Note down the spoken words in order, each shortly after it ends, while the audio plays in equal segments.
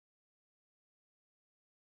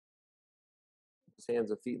his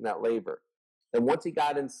hands and feet in that laver. And once he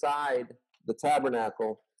got inside the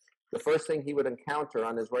tabernacle, the first thing he would encounter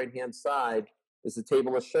on his right-hand side is the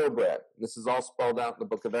table of showbread. This is all spelled out in the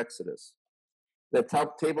book of Exodus. The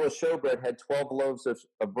table of showbread had 12 loaves of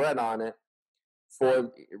bread on it,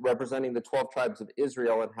 for representing the 12 tribes of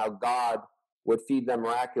Israel and how God would feed them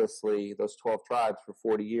miraculously, those 12 tribes, for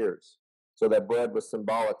 40 years. So that bread was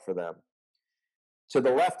symbolic for them. To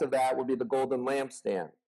the left of that would be the golden lampstand.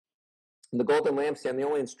 And the golden lampstand, the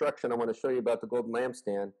only instruction I want to show you about the golden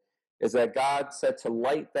lampstand is that God said to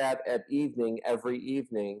light that at evening, every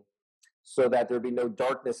evening, so that there be no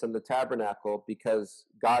darkness in the tabernacle, because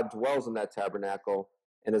God dwells in that tabernacle.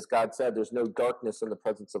 And as God said, there's no darkness in the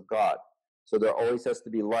presence of God. So there always has to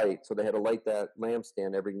be light. So they had to light that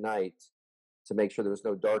lampstand every night to make sure there was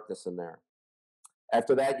no darkness in there.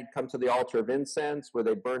 After that, you'd come to the altar of incense, where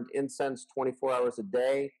they burned incense 24 hours a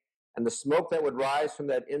day. And the smoke that would rise from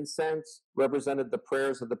that incense represented the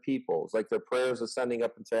prayers of the people. It's like their prayers ascending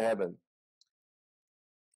up into heaven.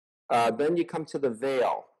 Then you come to the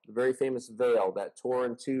veil, the very famous veil that tore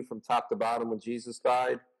in two from top to bottom when Jesus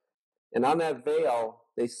died. And on that veil,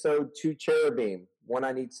 they sewed two cherubim, one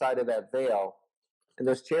on each side of that veil. And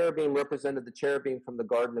those cherubim represented the cherubim from the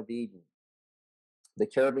Garden of Eden, the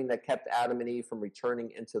cherubim that kept Adam and Eve from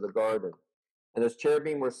returning into the garden. And those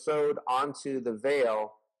cherubim were sewed onto the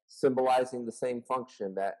veil, symbolizing the same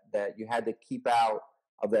function, that you had to keep out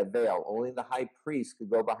of that veil. Only the high priest could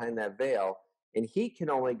go behind that veil, and he can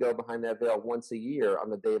only go behind that veil once a year on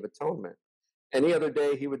the Day of Atonement. Any other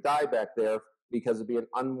day, he would die back there, because it'd be an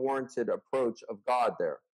unwarranted approach of God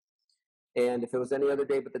there. And if it was any other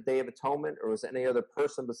day but the Day of Atonement, or was any other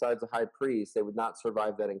person besides the high priest, they would not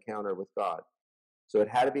survive that encounter with God. So it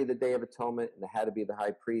had to be the Day of Atonement, and it had to be the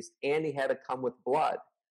high priest, and he had to come with blood,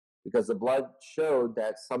 because the blood showed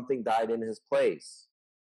that something died in his place.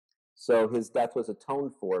 So his death was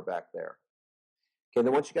atoned for back there. Okay,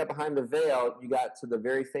 then once you got behind the veil, you got to the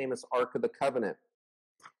very famous Ark of the Covenant.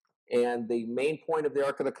 And the main point of the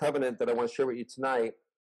Ark of the Covenant that I want to share with you tonight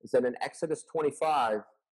is that in Exodus 25,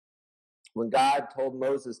 when God told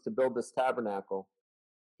Moses to build this tabernacle,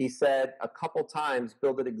 he said a couple times,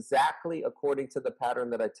 build it exactly according to the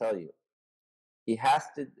pattern that I tell you.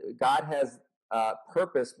 God has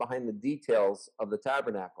purpose behind the details of the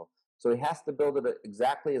tabernacle. So he has to build it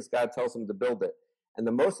exactly as God tells him to build it. And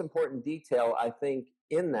the most important detail, I think,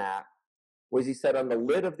 in that was he said on the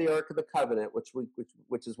lid of the Ark of the Covenant,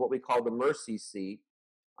 which is what we call the mercy seat,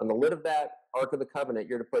 on the lid of that Ark of the Covenant,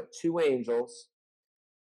 you're to put two angels.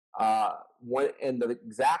 And the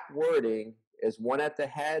exact wording is one at the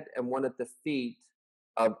head and one at the feet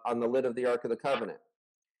on the lid of the Ark of the Covenant.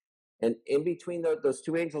 And in between those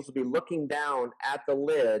two angels will be looking down at the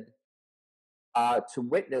lid to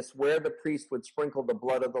witness where the priest would sprinkle the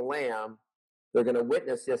blood of the lamb. They're going to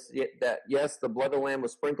witness yes, the blood of the lamb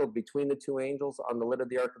was sprinkled between the two angels on the lid of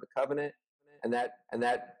the Ark of the Covenant, and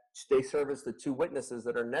that they serve as the two witnesses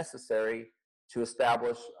that are necessary to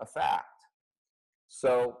establish a fact.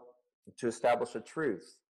 So, to establish a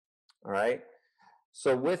truth. All right?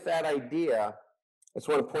 So with that idea, I just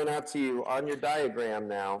want to point out to you on your diagram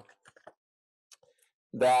now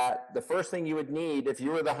that the first thing you would need, if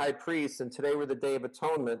you were the high priest and today were the Day of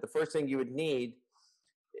Atonement, the first thing you would need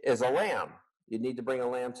is a lamb. You'd need to bring a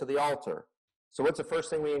lamb to the altar. So what's the first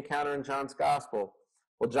thing we encounter in John's Gospel?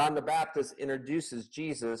 Well, John the Baptist introduces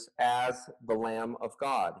Jesus as the Lamb of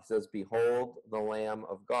God. He says, behold the Lamb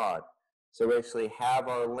of God. So we actually have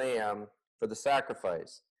our lamb for the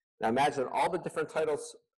sacrifice. Now imagine all the different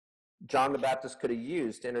titles John the Baptist could have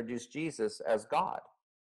used to introduce Jesus as God.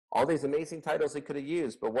 All these amazing titles he could have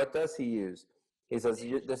used, but what does he use? He says,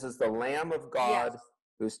 this is the Lamb of God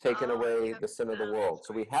who's taken away the sin of the world.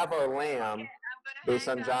 So we have our lamb based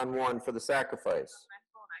on John 1 for the sacrifice.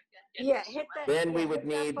 Yeah, hit that. Then we would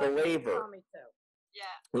need the laver.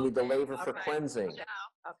 We need the laver for cleansing.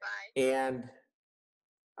 Okay. And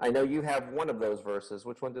I know you have one of those verses.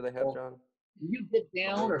 Which one do they have, John? You get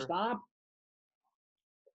down or stop?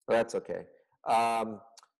 Oh, that's okay. I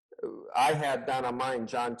have down on mine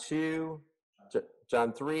John 2,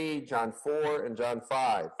 John 3, John 4, and John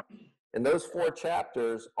 5. And those 4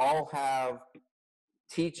 chapters all have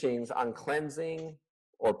teachings on cleansing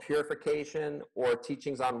or purification or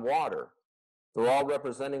teachings on water. They're all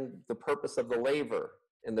representing the purpose of the laver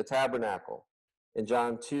in the tabernacle in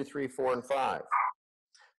John 2, 3, 4, and 5.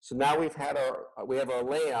 So now we have our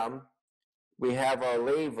lamb, we have our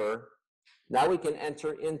laver. Now we can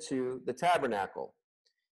enter into the tabernacle.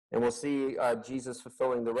 And we'll see Jesus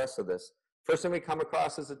fulfilling the rest of this. First thing we come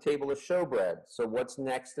across is a table of showbread. So what's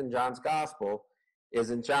next in John's Gospel is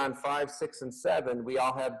in John 5, 6, and 7, we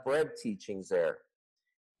all have bread teachings there.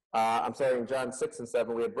 in John 6 and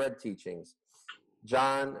 7, we have bread teachings.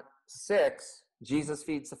 John 6, Jesus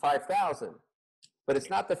feeds the 5,000. But it's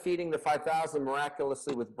not the feeding the 5,000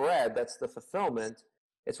 miraculously with bread. That's the fulfillment.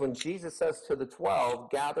 It's when Jesus says to the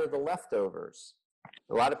 12, gather the leftovers.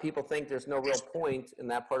 A lot of people think there's no real point in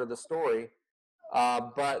that part of the story,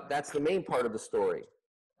 but that's the main part of the story.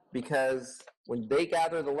 Because when they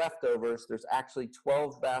gather the leftovers, there's actually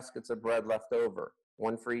 12 baskets of bread left over,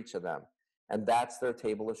 one for each of them. And that's their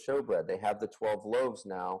table of showbread. They have the 12 loaves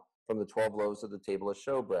now from the 12 loaves of the table of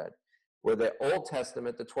showbread. Where the Old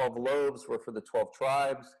Testament, the 12 loaves were for the 12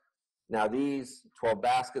 tribes. Now these 12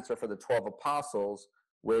 baskets are for the 12 apostles,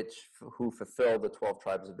 who fulfill the 12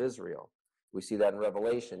 tribes of Israel. We see that in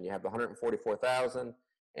Revelation. You have the 144,000,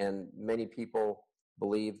 and many people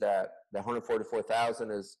believe that the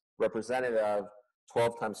 144,000 is representative of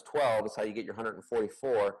 12 times 12 is how you get your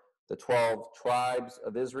 144, the 12 tribes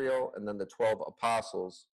of Israel, and then the 12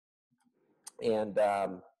 apostles. And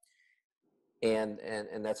that's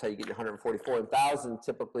how you get your 144. And 1,000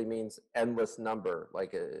 typically means endless number,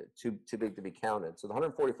 like too big to be counted. So the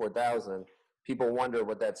 144,000, people wonder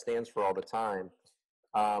what that stands for all the time.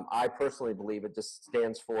 I personally believe it just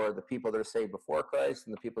stands for the people that are saved before Christ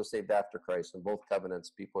and the people who are saved after Christ. In both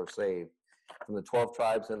covenants, people are saved. From the 12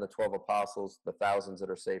 tribes and the 12 apostles, the thousands that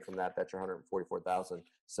are saved from that, that's your 144,000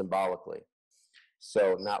 symbolically.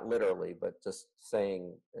 So not literally, but just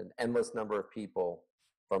saying an endless number of people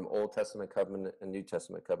from Old Testament covenant and New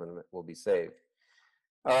Testament covenant will be saved.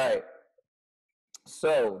 All right.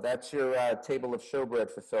 So that's your table of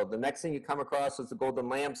showbread fulfilled. The next thing you come across is the golden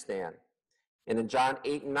lampstand. And in John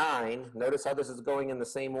 8 and 9, notice how this is going in the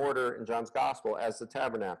same order in John's gospel as the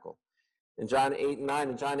tabernacle. In John 8 and 9,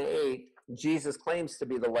 in John 8, Jesus claims to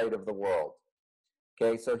be the light of the world.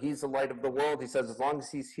 Okay, so he's the light of the world. He says as long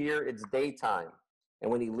as he's here, it's daytime.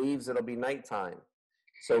 And when he leaves, it'll be nighttime.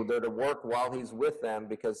 So they're to work while he's with them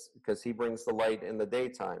because he brings the light in the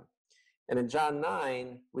daytime. And in John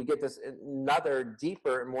 9, we get this another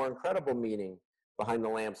deeper and more incredible meaning behind the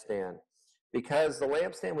lampstand. Because the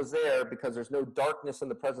lampstand was there because there's no darkness in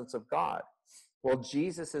the presence of God. Well,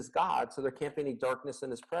 Jesus is God, so there can't be any darkness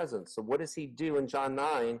in his presence. So what does he do in John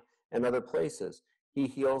 9 and other places? He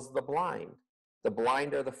heals the blind. The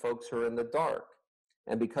blind are the folks who are in the dark.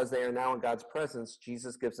 And because they are now in God's presence,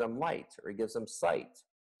 Jesus gives them light, or he gives them sight.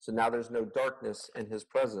 So now there's no darkness in his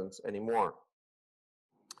presence anymore.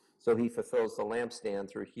 So he fulfills the lampstand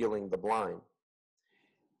through healing the blind.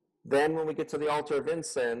 Then when we get to the altar of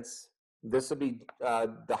incense, this will be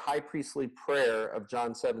the high priestly prayer of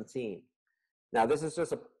John 17. Now, this is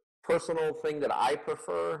just a personal thing that I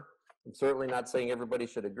prefer. I'm certainly not saying everybody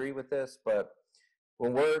should agree with this, but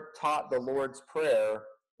when we're taught the Lord's Prayer,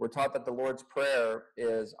 we're taught that the Lord's Prayer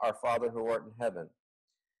is our Father who art in heaven.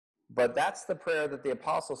 But that's the prayer that the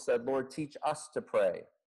apostles said, Lord, teach us to pray.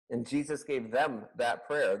 And Jesus gave them that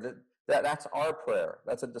prayer. That's our prayer.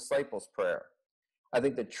 That's a disciple's prayer. I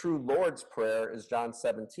think the true Lord's Prayer is John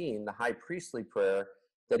 17, the high priestly prayer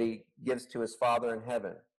that he gives to his Father in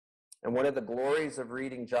heaven. And one of the glories of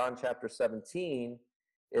reading John chapter 17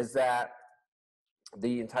 is that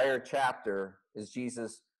the entire chapter is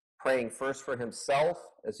Jesus praying first for himself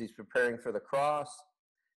as he's preparing for the cross.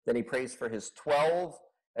 Then he prays for his 12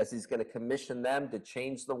 as he's going to commission them to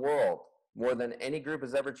change the world. More than any group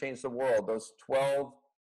has ever changed the world. Those 12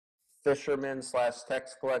 fishermen /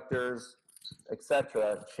 tax collectors,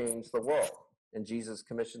 etc., changed the world. And Jesus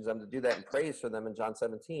commissions them to do that and prays for them in John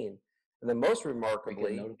 17. And then most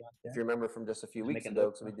remarkably, if you remember from just a few weeks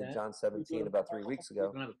ago, because we did John 17 about 3 weeks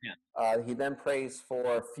ago, he then prays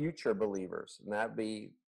for future believers, and that'd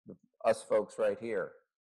be us folks right here.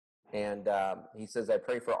 And he says, I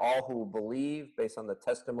pray for all who believe based on the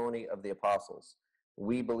testimony of the apostles.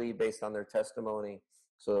 We believe based on their testimony.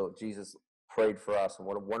 So Jesus prayed for us. And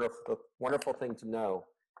what a wonderful thing to know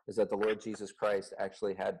is that the Lord Jesus Christ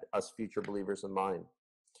actually had us future believers in mind.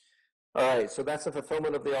 All right, so that's the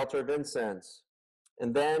fulfillment of the altar of incense.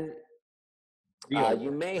 And then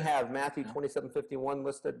you may have Matthew 27:51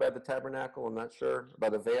 listed by the tabernacle. I'm not sure, by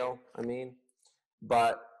the veil, I mean.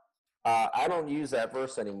 But I don't use that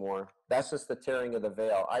verse anymore. That's just the tearing of the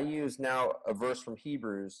veil. I use now a verse from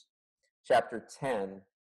Hebrews chapter 10,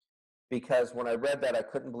 because when I read that, I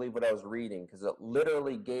couldn't believe what I was reading, because it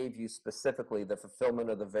literally gave you specifically the fulfillment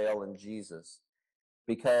of the veil in Jesus.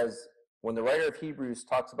 Because when the writer of Hebrews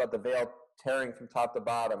talks about the veil tearing from top to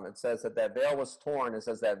bottom, it says that veil was torn. It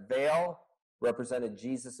says that veil represented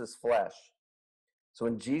Jesus' flesh. So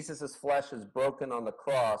when Jesus' flesh is broken on the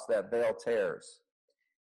cross, that veil tears.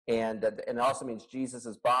 And it also means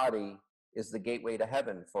Jesus' body is the gateway to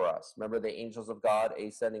heaven for us. Remember the angels of God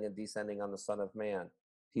ascending and descending on the Son of Man.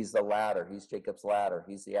 He's the ladder. He's Jacob's ladder.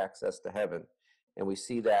 He's the access to heaven. And we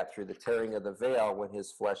see that through the tearing of the veil when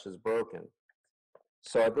his flesh is broken.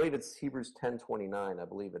 So I believe it's Hebrews 10:29, I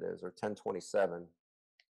believe it is, or 10:27,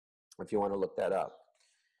 if you want to look that up.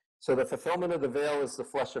 So the fulfillment of the veil is the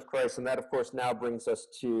flesh of Christ, and that, of course, now brings us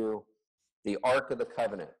to the Ark of the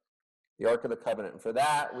Covenant. The Ark of the Covenant. And for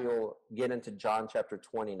that, we will get into John chapter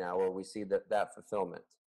 20 now, where we see that fulfillment.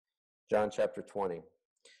 John chapter 20.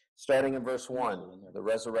 Starting in verse 1, the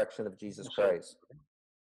resurrection of Jesus Christ.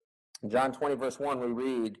 In John 20, verse 1, we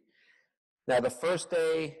read, "Now the first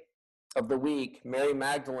day of the week, Mary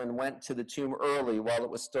Magdalene went to the tomb early while it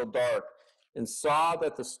was still dark and saw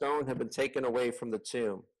that the stone had been taken away from the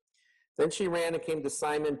tomb. Then she ran and came to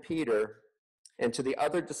Simon Peter and to the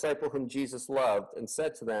other disciple whom Jesus loved and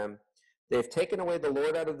said to them, 'They have taken away the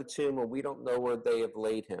Lord out of the tomb, and we don't know where they have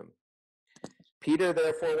laid him.' Peter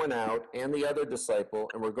therefore went out, and the other disciple,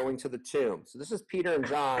 and were going to the tomb." So this is Peter and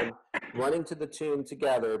John running to the tomb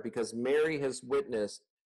together because Mary has witnessed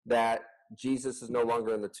that Jesus is no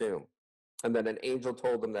longer in the tomb, and that an angel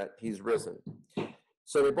told them that he's risen.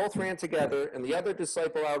 So they both ran together, and the other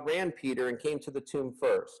disciple outran Peter and came to the tomb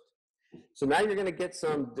first. So now you're going to get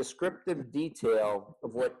some descriptive detail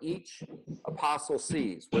of what each apostle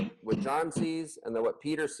sees, what John sees, and then what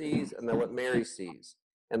Peter sees, and then what Mary sees.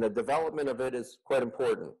 And the development of it is quite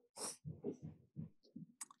important.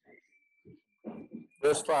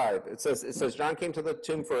 Verse 5, it says, John came to the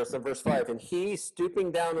tomb first, in verse 5, "And he,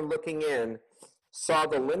 stooping down and looking in, saw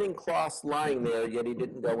the linen cloths lying there, yet he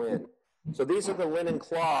didn't go in." So these are the linen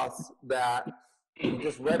cloths that we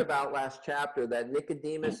just read about last chapter, that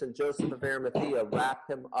Nicodemus and Joseph of Arimathea wrapped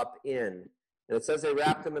him up in. And it says they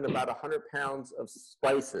wrapped him in about 100 pounds of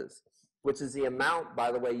spices, which is the amount,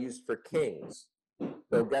 by the way, used for kings.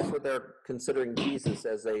 So guess what they're considering Jesus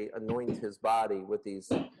as they anoint his body with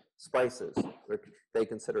these spices? They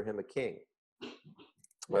consider him a king.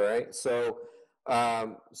 All right, so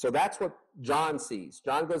that's what John sees.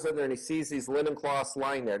 John goes in there and he sees these linen cloths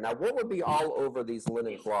lying there. Now, what would be all over these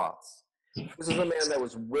linen cloths? This is a man that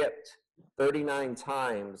was whipped 39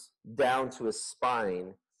 times down to his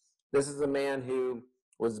spine. This is a man who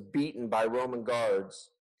was beaten by Roman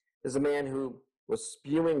guards. This is a man who was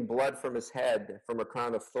spewing blood from his head from a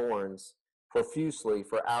crown of thorns profusely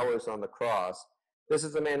for hours on the cross. This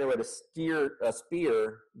is a man who had a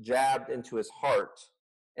spear jabbed into his heart,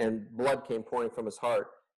 and blood came pouring from his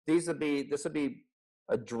heart. This would be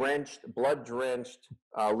a blood-drenched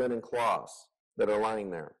linen cloths that are lying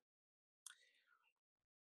there.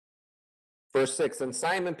 Verse 6, "And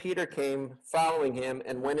Simon Peter came following him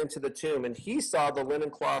and went into the tomb, and he saw the linen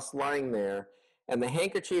cloths lying there, and the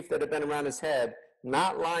handkerchief that had been around his head,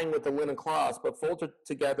 not lying with the linen cloths, but folded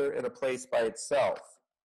together in a place by itself."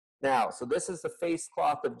 Now, so this is the face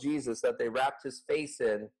cloth of Jesus that they wrapped his face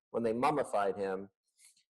in when they mummified him.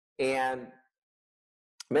 And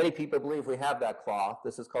many people believe we have that cloth.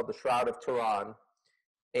 This is called the Shroud of Turin.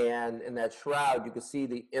 And in that shroud, you can see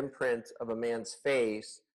the imprint of a man's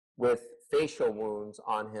face with facial wounds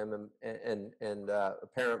on him and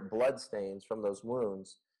apparent blood stains from those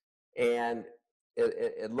wounds. And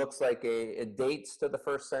it looks like it dates to the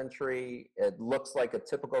 1st century. It looks like a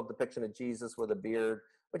typical depiction of Jesus with a beard,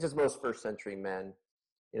 which is most 1st century men,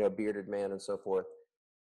 bearded man and so forth.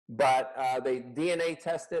 But they DNA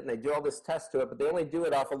test it, and they do all this test to it, but they only do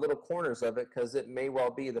it off of little corners of it because it may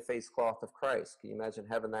well be the face cloth of Christ. Can you imagine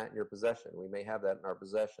having that in your possession? We may have that in our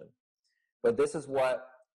possession. But this is what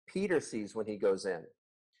Peter sees when he goes in.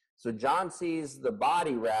 So John sees the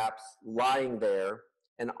body wraps lying there,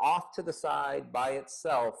 and off to the side by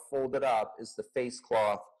itself, folded up, is the face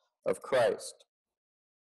cloth of Christ,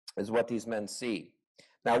 is what these men see.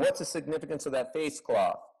 Now, what's the significance of that face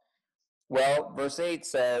cloth? Well, verse 8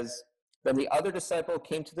 says, "Then the other disciple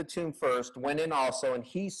came to the tomb first, went in also, and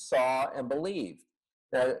he saw and believed."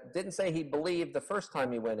 Now, it didn't say he believed the first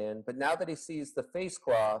time he went in, but now that he sees the face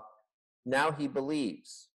cloth, now he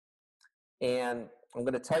believes. And I'm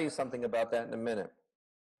going to tell you something about that in a minute.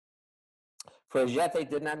 "For as yet they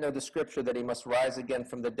did not know the scripture that he must rise again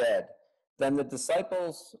from the dead. Then the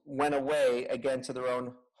disciples went away again to their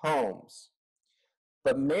own homes.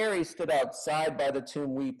 But Mary stood outside by the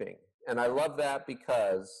tomb weeping." And I love that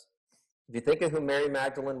because if you think of who Mary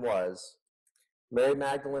Magdalene was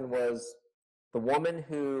the woman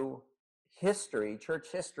who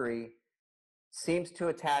church history, seems to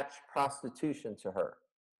attach prostitution to her.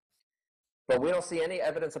 But we don't see any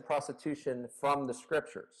evidence of prostitution from the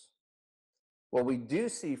scriptures. What we do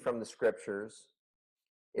see from the scriptures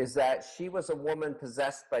is that she was a woman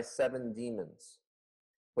possessed by 7 demons.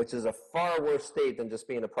 which is a far worse state than just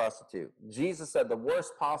being a prostitute. Jesus said the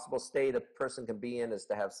worst possible state a person can be in is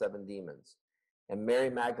to have 7 demons. And Mary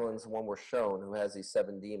Magdalene's the one we're shown who has these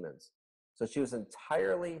 7 demons. So she was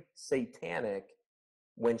entirely satanic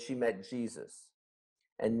when she met Jesus.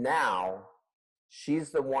 And now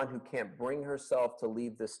she's the one who can't bring herself to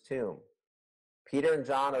leave this tomb. Peter and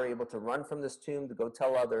John are able to run from this tomb to go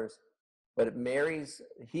tell others, but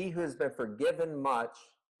he who has been forgiven much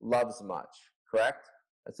loves much, correct?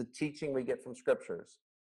 That's a teaching we get from scriptures.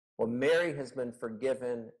 Well, Mary has been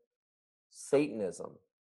forgiven Satanism,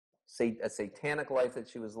 a satanic life that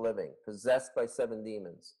she was living, possessed by 7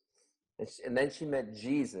 demons. And then she met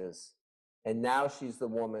Jesus, and now she's the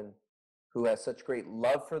woman who has such great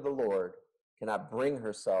love for the Lord, cannot bring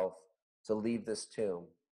herself to leave this tomb.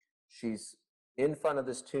 She's in front of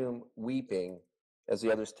this tomb weeping as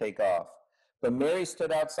the others take off. But Mary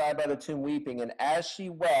stood outside by the tomb weeping, and as she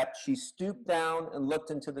wept, she stooped down and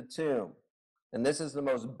looked into the tomb. And this is the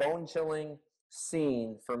most bone-chilling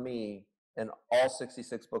scene for me in all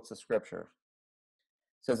 66 books of Scripture.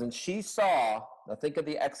 It says, and she saw, now think of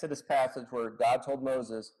the Exodus passage where God told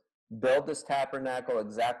Moses, build this tabernacle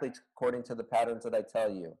exactly according to the patterns that I tell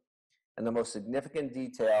you. And the most significant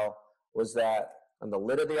detail was that on the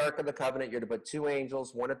lid of the Ark of the Covenant, you're to put 2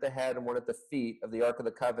 angels, one at the head and one at the feet of the Ark of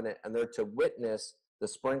the Covenant, and they're to witness the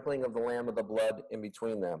sprinkling of the Lamb of the blood in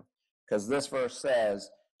between them. Because this verse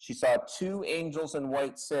says, she saw 2 angels in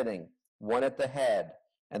white sitting, one at the head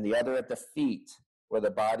and the other at the feet where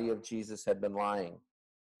the body of Jesus had been lying.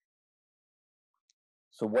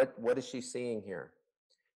 So what is she seeing here?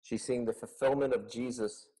 She's seeing the fulfillment of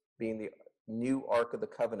Jesus being the new Ark of the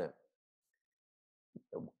Covenant.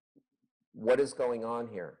 What is going on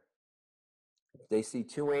here? They see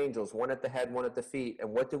 2 angels, one at the head, one at the feet.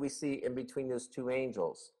 And what do we see in between those 2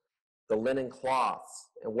 angels? The linen cloths.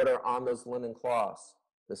 And what are on those linen cloths?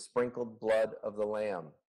 The sprinkled blood of the Lamb.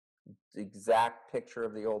 The exact picture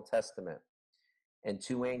of the Old Testament. And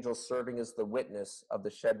 2 angels serving as the witness of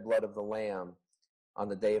the shed blood of the Lamb on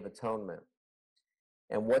the Day of Atonement.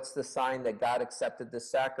 And what's the sign that God accepted this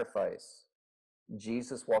sacrifice?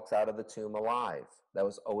 Jesus walks out of the tomb alive. That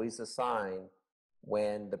was always a sign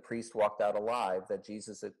when the priest walked out alive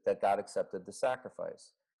that God accepted the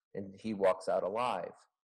sacrifice. And he walks out alive.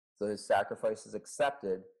 So his sacrifice is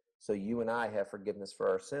accepted, so you and I have forgiveness for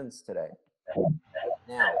our sins today.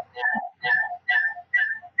 Now,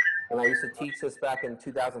 when I used to teach this back in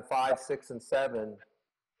 2005, 6, and 7,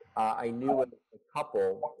 I knew a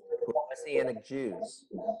couple who were Messianic Jews.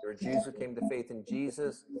 They were Jews who came to faith in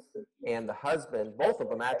Jesus, and the husband, both of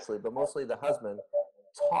them actually, but mostly the husband,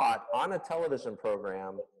 taught on a television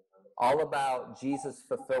program all about Jesus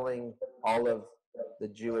fulfilling all of the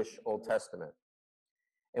Jewish Old Testament.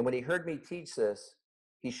 And when he heard me teach this,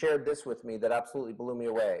 he shared this with me that absolutely blew me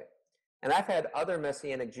away. And I've had other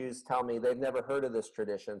Messianic Jews tell me they've never heard of this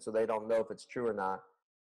tradition, so they don't know if it's true or not.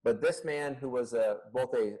 But this man, who was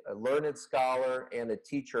both a learned scholar and a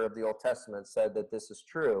teacher of the Old Testament, said that this is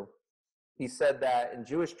true. He said that in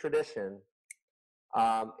Jewish tradition,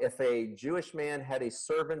 if a Jewish man had a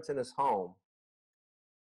servant in his home,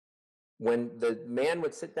 when the man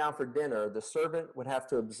would sit down for dinner, the servant would have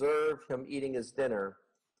to observe him eating his dinner,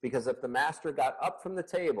 because if the master got up from the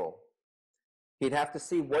table, he'd have to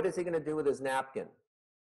see what is he going to do with his napkin.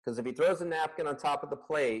 Because if he throws a napkin on top of the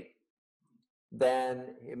plate,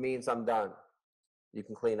 then it means I'm done. You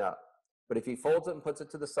can clean up. But if he folds it and puts it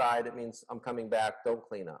to the side, it means I'm coming back, don't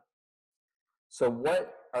clean up. So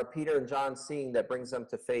what are Peter and John seeing that brings them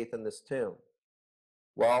to faith in this tomb?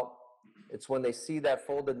 Well, it's when they see that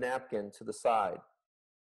folded napkin to the side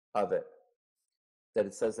of it, that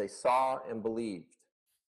it says they saw and believed.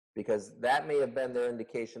 Because that may have been their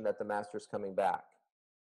indication that the master's coming back,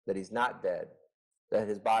 that he's not dead, that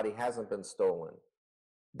his body hasn't been stolen,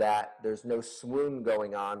 that there's no swoon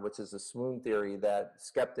going on, which is a swoon theory that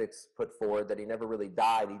skeptics put forward, that he never really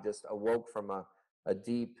died. He just awoke from a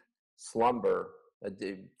deep slumber,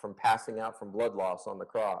 from passing out from blood loss on the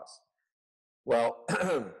cross. Well,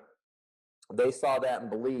 they saw that and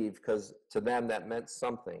believed, because to them that meant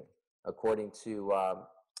something, according to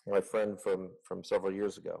my friend from several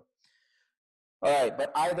years ago. All right,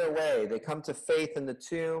 but either way, they come to faith in the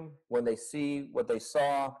tomb when they see what they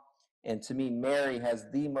saw. And to me, Mary has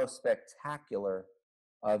the most spectacular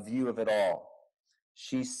view of it all.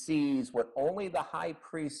 She sees what only the high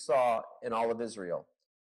priest saw in all of Israel,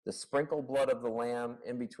 the sprinkled blood of the Lamb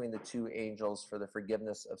in between the 2 angels for the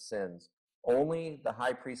forgiveness of sins. Only the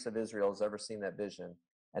high priest of Israel has ever seen that vision,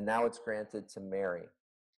 and now it's granted to Mary,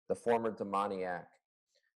 the former demoniac.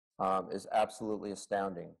 Is absolutely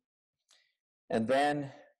astounding. And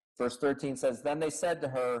then Verse 13 says, "Then they said to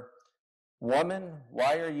her, 'Woman,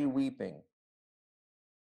 why are you weeping?'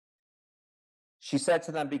 She said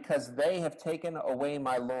to them, 'Because they have taken away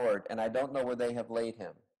my Lord, and I don't know where they have laid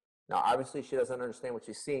him.'" Now, obviously, she doesn't understand what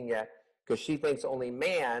she's seeing yet, because she thinks only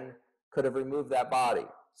man could have removed that body.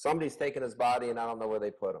 Somebody's taken his body, and I don't know where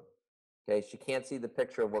they put him. Okay, she can't see the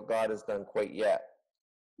picture of what God has done quite yet.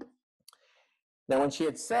 Now, when she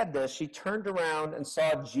had said this, she turned around and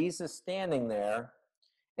saw Jesus standing there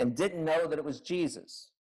and didn't know that it was Jesus.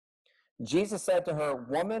 Jesus said to her,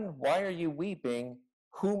 "Woman, why are you weeping?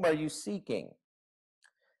 Whom are you seeking?"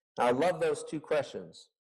 Now, I love those two questions.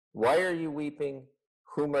 Why are you weeping?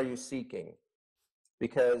 Whom are you seeking?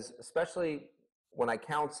 Because especially when I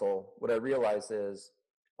counsel, what I realize is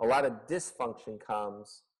a lot of dysfunction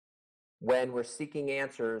comes when we're seeking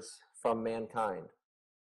answers from mankind.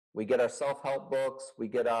 We get our self-help books, we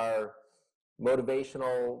get our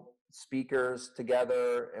motivational speakers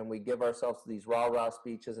together, and we give ourselves these rah-rah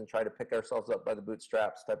speeches and try to pick ourselves up by the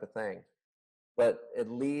bootstraps type of thing. But it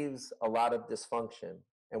leaves a lot of dysfunction.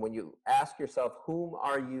 And when you ask yourself, whom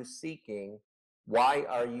are you seeking? Why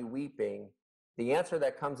are you weeping? The answer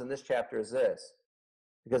that comes in this chapter is this.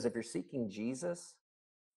 Because if you're seeking Jesus,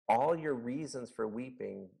 all your reasons for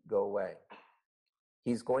weeping go away.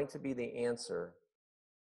 He's going to be the answer,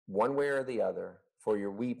 one way or the other, for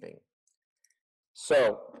your weeping.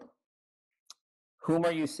 So, whom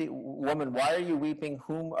are you seeking? Woman, why are you weeping?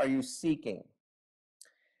 Whom are you seeking?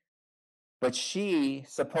 But she,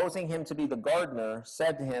 supposing him to be the gardener,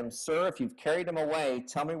 said to him, "Sir, if you've carried him away,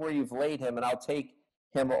 tell me where you've laid him, and I'll take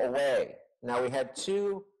him away." Now, we had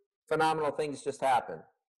two phenomenal things just happen.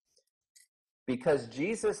 Because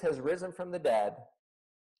Jesus has risen from the dead,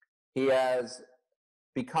 he has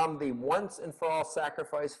become the once and for all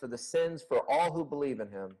sacrifice for the sins for all who believe in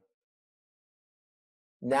him.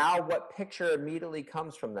 Now, what picture immediately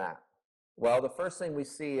comes from that? Well, the first thing we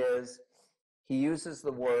see is he uses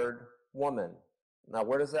the word woman. Now,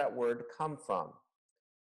 where does that word come from?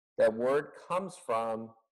 That word comes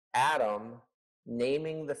from Adam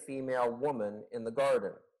naming the female woman in the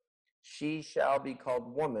garden. She shall be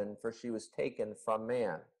called woman, for she was taken from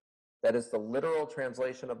man. That is the literal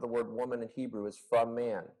translation of the word woman in Hebrew, is from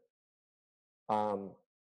man.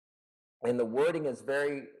 And the wording is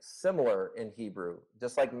very similar in Hebrew.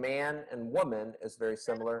 Just like man and woman is very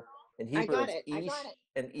similar. In Hebrew, it's ish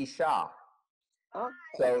and isha.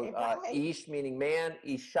 So ish meaning man,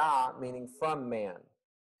 isha meaning from man.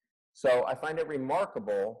 So I find it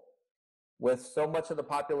remarkable, with so much of the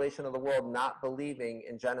population of the world not believing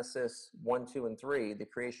in Genesis 1, 2, and 3, the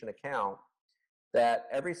creation account, that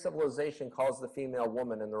every civilization calls the female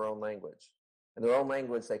woman in their own language. In their own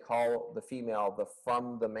language, they call the female the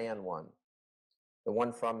from the man one, the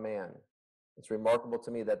one from man. It's remarkable to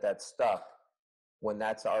me that that's stuck when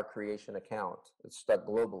that's our creation account. It's stuck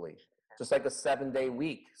globally. Just like a 7-day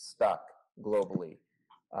week stuck globally.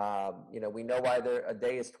 We know why a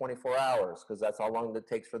day is 24 hours, because that's how long it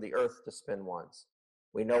takes for the earth to spin once.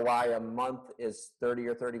 We know why a month is 30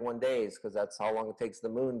 or 31 days, because that's how long it takes the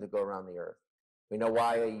moon to go around the earth. We know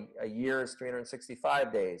why a year is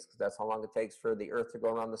 365 days, because that's how long it takes for the earth to go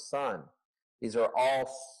around the sun. These are all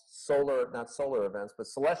not solar events, but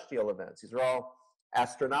celestial events. These are all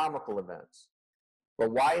astronomical events.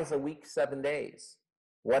 But why is a week 7 days?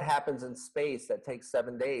 What happens in space that takes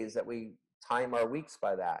 7 days that we time our weeks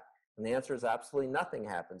by that? And the answer is absolutely nothing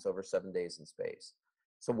happens over 7 days in space.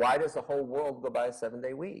 So why does the whole world go by a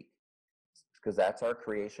 7-day week? Because that's our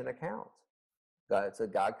creation account.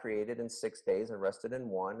 God created in 6 days and rested in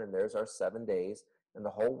one, and there's our 7 days, and the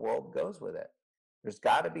whole world goes with it. There's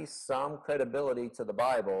got to be some credibility to the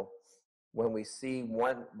Bible when we see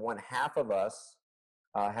one half of us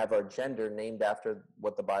have our gender named after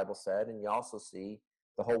what the Bible said, and you also see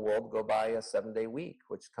the whole world go by a 7-day week,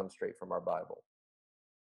 which comes straight from our Bible.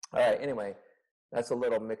 All right, anyway, that's a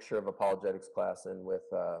little mixture of apologetics class in with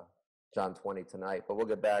John 20 tonight, but we'll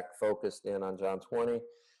get back focused in on John 20.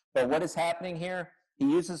 But what is happening here? He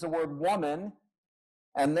uses the word woman,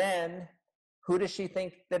 and then who does she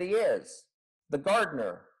think that he is? The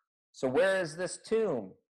gardener. So where is this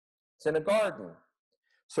tomb? It's in a garden.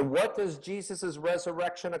 So what does Jesus'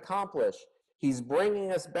 resurrection accomplish? He's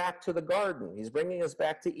bringing us back to the garden. He's bringing us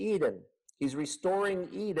back to Eden. He's restoring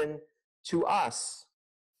Eden to us.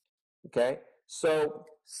 Okay? So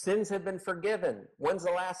sins have been forgiven. When's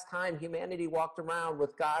the last time humanity walked around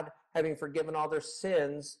with God having forgiven all their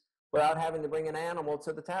sins without having to bring an animal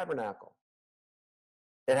to the tabernacle?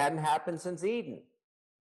 It hadn't happened since Eden.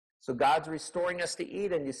 So God's restoring us to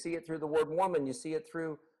Eden. You see it through the word woman. You see it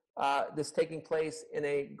through this taking place in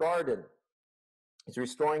a garden. He's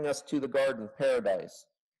restoring us to the garden paradise.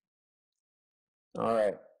 All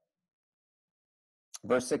right.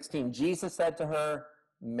 Verse 16, Jesus said to her,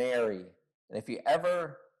 Mary. And if you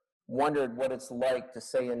ever wondered what it's like to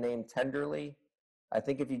say a name tenderly, I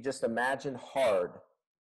think if you just imagine hard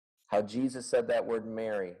how Jesus said that word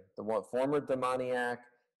Mary, the one former demoniac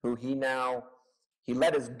who he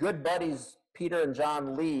let his good buddies Peter and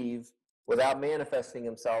John leave without manifesting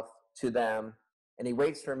himself to them, and he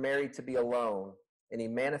waits for Mary to be alone, and he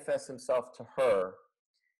manifests himself to her,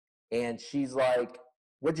 and she's like,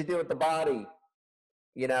 what'd you do with the body?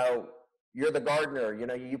 You're the gardener,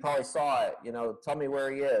 you probably saw it, tell me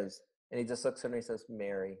where he is. And he just looks at her and he says,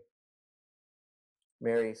 Mary.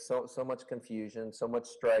 Mary, so much confusion, so much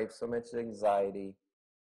strife, so much anxiety.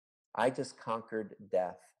 I just conquered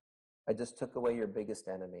death. I just took away your biggest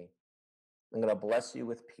enemy. I'm going to bless you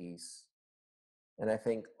with peace. And I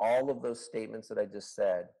think all of those statements that I just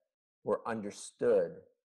said were understood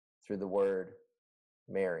through the word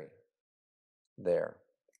Mary there.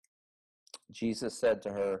 Jesus said to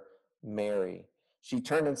her, Mary. She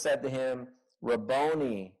turned and said to him,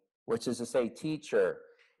 Rabboni, which is to say teacher.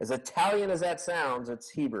 As Italian as that sounds, it's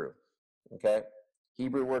Hebrew. Okay?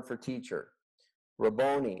 Hebrew word for teacher.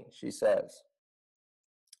 Rabboni, she says.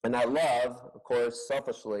 And I love, of course,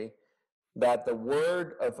 selfishly, that the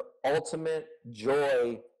word of ultimate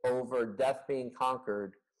joy over death being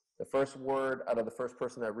conquered, the first word out of the first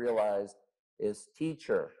person that realized is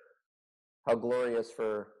teacher. How glorious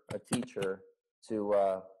for a teacher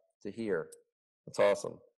to hear. That's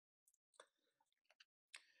awesome.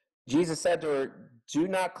 Jesus said to her, do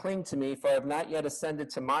not cling to me, for I have not yet ascended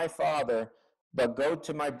to my Father, but go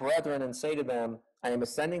to my brethren and say to them, I am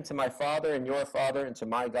ascending to my Father and your Father, and to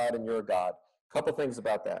my God and your God. A couple things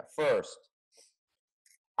about that. First,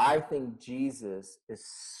 I think Jesus is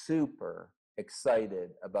super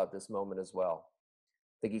excited about this moment as well.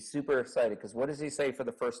 I think he's super excited because what does he say for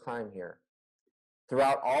the first time here?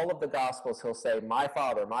 Throughout all of the Gospels, he'll say, my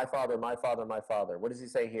Father, my Father, my Father, my Father. What does he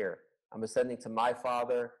say here? I'm ascending to my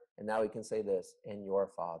Father, and now he can say this, and your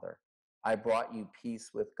Father. I brought you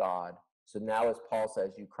peace with God. So now, as Paul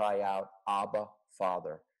says, you cry out, Abba,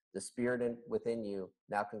 Father. The Spirit within you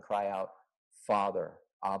now can cry out, Father,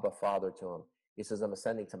 Abba, Father to him. He says, I'm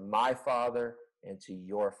ascending to my Father and to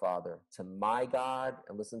your Father, to my God,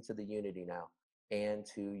 and listen to the unity now, and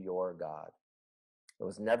to your God. It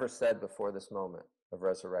was never said before this moment of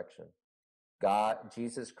resurrection.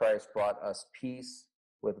 Jesus Christ brought us peace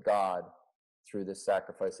with God through this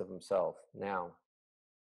sacrifice of himself. Now,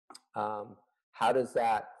 how does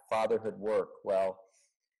that fatherhood work? Well,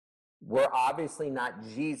 we're obviously not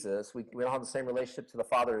Jesus. We don't have the same relationship to the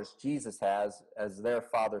Father as Jesus has, as their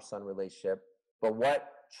father-son relationship. But what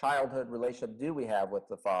childhood relationship do we have with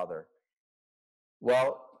the Father?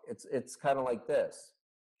 Well, it's kind of like this.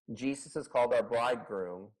 Jesus is called our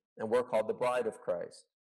bridegroom, and we're called the bride of Christ.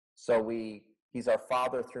 So he's our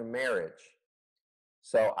father through marriage.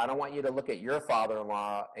 So I don't want you to look at your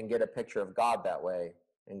father-in-law and get a picture of God that way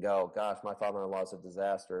and go, gosh, my father-in-law is a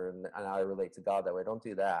disaster, and I relate to God that way. Don't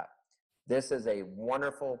do that. This is a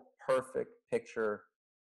wonderful, perfect picture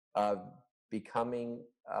of becoming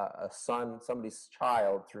a son, somebody's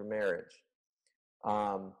child through marriage.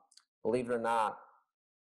 Believe it or not,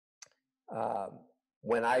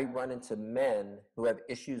 when I run into men who have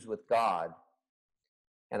issues with God,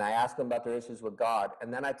 and I ask them about their issues with God,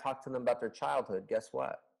 and then I talk to them about their childhood, guess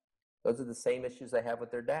what? Those are the same issues they have with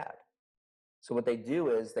their dad. So what they do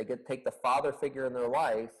is they take the father figure in their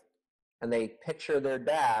life, and they picture their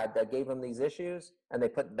dad that gave them these issues, and they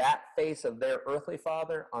put that face of their earthly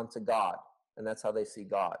father onto God, and that's how they see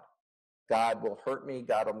God. God will hurt me.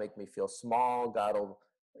 God will make me feel small. God will,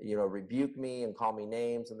 rebuke me and call me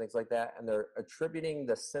names and things like that. And they're attributing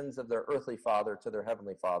the sins of their earthly father to their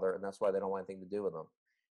heavenly father, and that's why they don't want anything to do with them.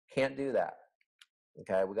 Can't do that.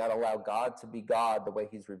 Okay, we got to allow God to be God the way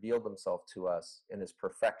he's revealed himself to us in his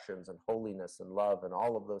perfections and holiness and love and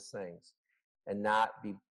all of those things, and not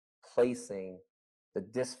be placing the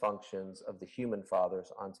dysfunctions of the human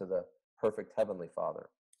fathers onto the perfect heavenly Father.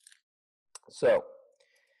 So,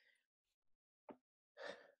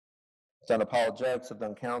 I've done apologetics, I've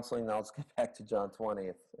done counseling. Now let's get back to John 20,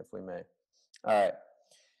 if we may. All right.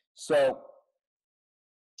 So,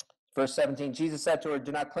 verse 17, Jesus said to her,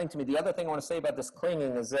 do not cling to me. The other thing I want to say about this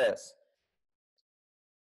clinging is this.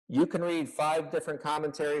 You can read 5 different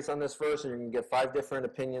commentaries on this verse, and you can get 5 different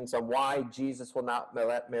opinions on why Jesus will not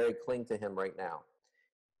let Mary cling to him right now.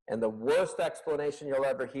 And the worst explanation you'll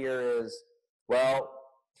ever hear is, well,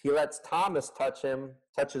 he lets Thomas touch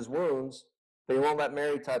his wounds, but he won't let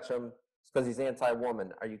Mary touch him because he's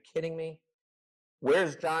anti-woman. Are you kidding me?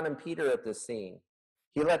 Where's John and Peter at this scene?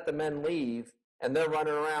 He let the men leave, and they're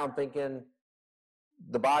running around thinking,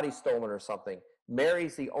 the body stolen or something.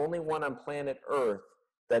 Mary's the only one on planet Earth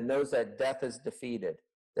that knows that death is defeated,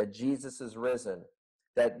 that Jesus is risen,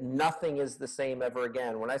 that nothing is the same ever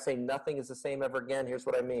again. When I say nothing is the same ever again, here's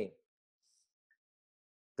what I mean.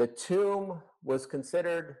 The tomb was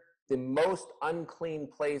considered the most unclean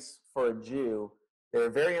place for a Jew. They were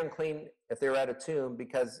very unclean if they were at a tomb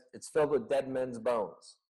because it's filled with dead men's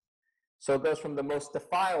bones. So it goes from the most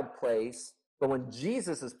defiled place, but when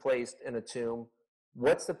Jesus is placed in a tomb,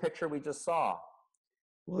 what's the picture we just saw?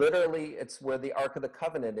 Literally, it's where the Ark of the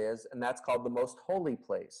Covenant is, and that's called the most holy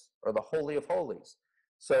place, or the Holy of Holies.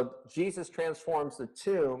 So Jesus transforms the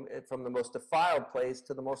tomb from the most defiled place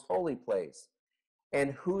to the most holy place.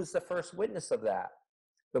 And who's the first witness of that?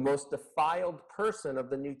 The most defiled person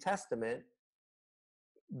of the New Testament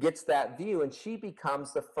gets that view, and she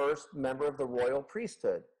becomes the first member of the royal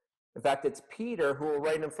priesthood. In fact, it's Peter who will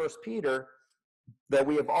write in 1 Peter that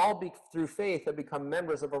we have all, through faith, have become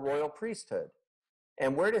members of a royal priesthood.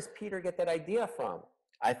 And where does Peter get that idea from?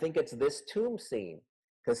 I think it's this tomb scene,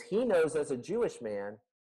 because he knows as a Jewish man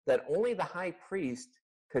that only the high priest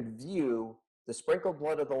could view the sprinkled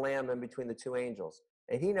blood of the lamb in between the two angels.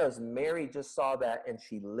 And he knows Mary just saw that and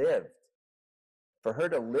she lived. For her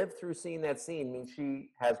to live through seeing that scene means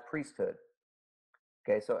she has priesthood.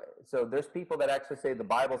 Okay, so there's people that actually say the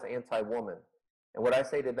Bible's anti-woman. And what I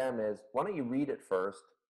say to them is, why don't you read it first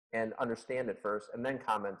and understand it first and then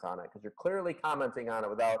comment on it? Because you're clearly commenting on it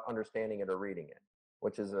without understanding it or reading it,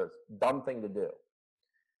 which is a dumb thing to do.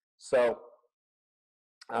 So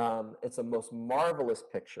it's a most marvelous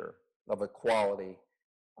picture of equality.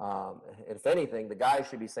 If anything, the guys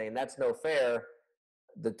should be saying, that's no fair.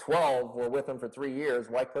 The 12 were with him for 3 years.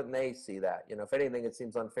 Why couldn't they see that? If anything, it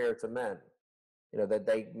seems unfair to men, that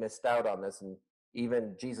they missed out on this. And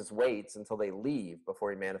even Jesus waits until they leave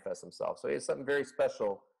before he manifests himself. So it's something very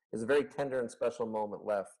special. It's a very tender and special moment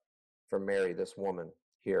left for Mary, this woman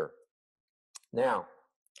here. Now,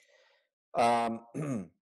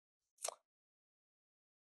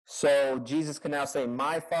 so Jesus can now say,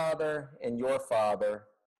 my Father and your Father,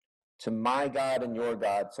 to my God and your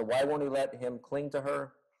God. So why won't he let him cling to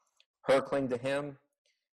her cling to him?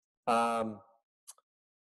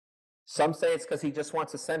 Some say it's because he just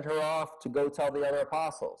wants to send her off to go tell the other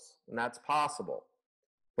apostles, and that's possible.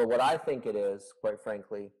 But what I think it is, quite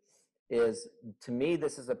frankly, is, to me,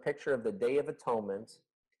 this is a picture of the Day of Atonement,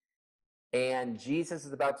 and Jesus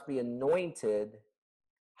is about to be anointed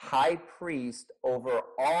high priest over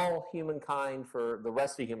all humankind for the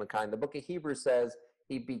rest of humankind. The book of Hebrews says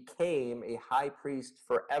he became a high priest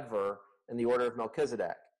forever in the order of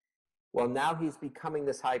Melchizedek. Well, now he's becoming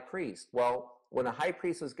this high priest. Well, when a high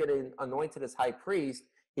priest was getting anointed as high priest,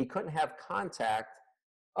 he couldn't have contact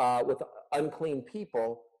with unclean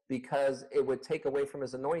people because it would take away from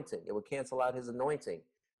his anointing. It would cancel out his anointing.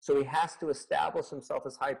 So he has to establish himself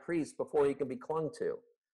as high priest before he can be clung to.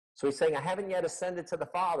 So he's saying, I haven't yet ascended to the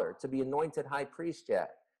Father to be anointed high priest yet.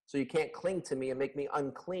 So you can't cling to me and make me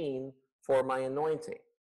unclean for my anointing.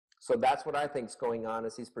 So that's what I think is going on,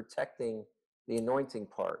 is he's protecting the anointing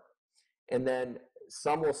part. And then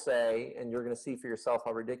some will say, and you're going to see for yourself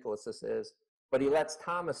how ridiculous this is, but he lets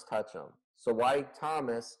Thomas touch him. So why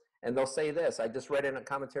Thomas? And they'll say this. I just read in a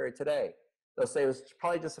commentary today. They'll say it was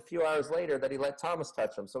probably just a few hours later that he let Thomas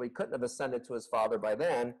touch him. So he couldn't have ascended to his Father by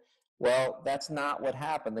then. Well, that's not what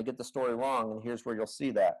happened. They get the story wrong, and here's where you'll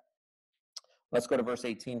see that. Let's go to verse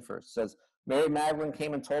 18 first. It says, Mary Magdalene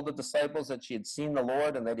came and told the disciples that she had seen the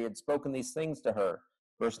Lord and that he had spoken these things to her.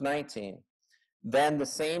 Verse 19. Then the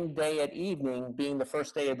same day at evening, being the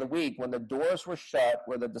first day of the week, when the doors were shut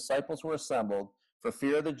where the disciples were assembled for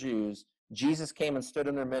fear of the Jews, Jesus came and stood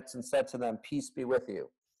in their midst and said to them, peace be with you.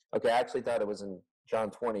 Okay, I actually thought it was in John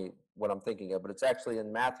 20, what I'm thinking of, but it's actually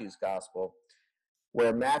in Matthew's gospel,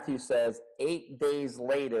 where Matthew says 8 days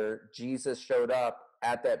later, Jesus showed up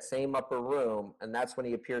at that same upper room, and that's when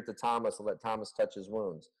he appeared to Thomas and let Thomas touch his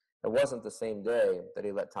wounds. It wasn't the same day that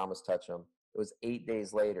he let Thomas touch him. It was 8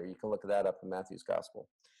 days later. You can look that up in Matthew's gospel.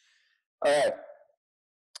 All right.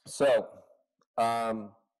 So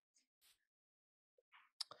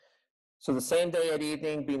the same day at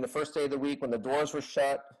evening, being the first day of the week, when the doors were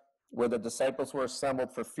shut, where the disciples were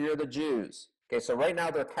assembled for fear of the Jews. Okay, so right now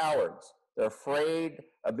they're cowards. They're afraid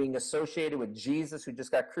of being associated with Jesus who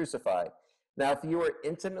just got crucified. Now, if you were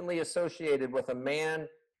intimately associated with a man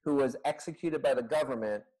who was executed by the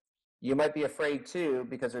government, you might be afraid too,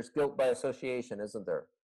 because there's guilt by association, isn't there?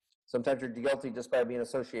 Sometimes you're guilty just by being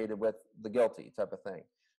associated with the guilty type of thing.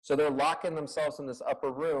 So they're locking themselves in this upper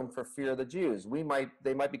room for fear of the Jews.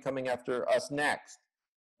 They might be coming after us next.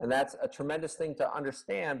 And that's a tremendous thing to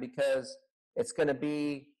understand, because it's going to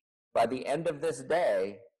be by the end of this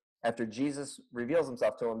day, after Jesus reveals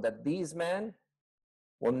himself to them, that these men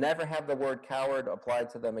will never have the word coward applied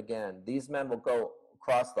to them again. These men will go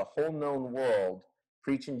across the whole known world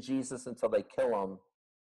preaching Jesus until they kill him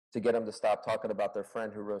to get them to stop talking about their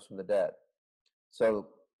friend who rose from the dead. So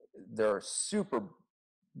they're super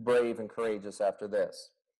brave and courageous after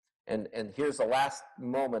this. And here's the last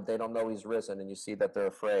moment they don't know he's risen, and you see that they're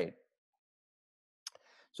afraid.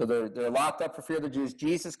 So they're locked up for fear of the Jews.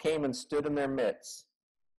 Jesus came and stood in their midst.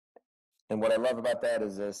 And what I love about that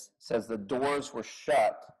is this, it says the doors were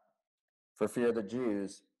shut for fear of the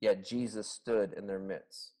Jews, yet Jesus stood in their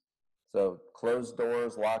midst. So closed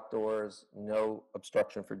doors, locked doors, no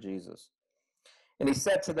obstruction for Jesus. And he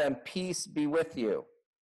said to them, peace be with you.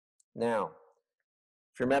 Now,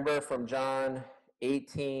 if you remember from John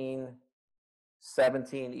 18,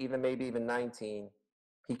 17, maybe even 19,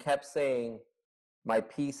 he kept saying, my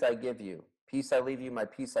peace I give you. Peace I leave you, my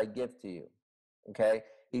peace I give to you. Okay?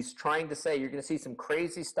 He's trying to say, you're going to see some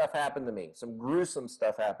crazy stuff happen to me, some gruesome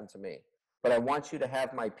stuff happen to me, but I want you to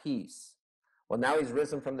have my peace. Well, now he's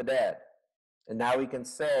risen from the dead, and now he can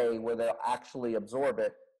say, where they'll actually absorb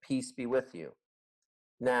it, peace be with you.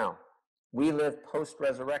 Now, we live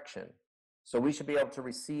post-resurrection, so we should be able to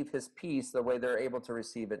receive his peace the way they're able to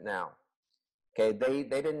receive it now. Okay,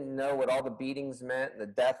 they didn't know what all the beatings meant and the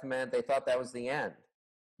death meant. They thought that was the end.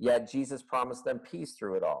 Yet Jesus promised them peace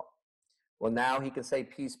through it all. Well, now he can say,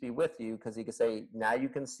 peace be with you, because he can say, now you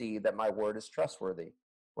can see that my word is trustworthy.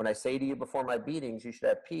 When I say to you before my beatings, you should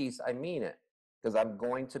have peace, I mean it, because I'm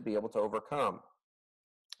going to be able to overcome.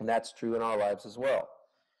 And that's true in our lives as well.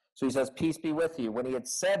 So he says, peace be with you. When he had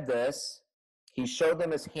said this, he showed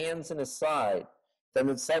them his hands and his side. Then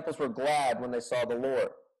the disciples were glad when they saw the Lord.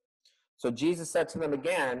 So Jesus said to them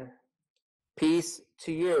again, peace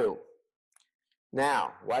to you.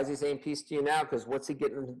 Now, why is he saying peace to you now? Because what's he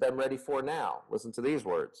getting them ready for now? Listen to these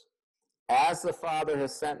words. As the Father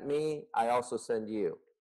has sent me, I also send you.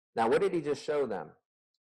 Now, what did he just show them?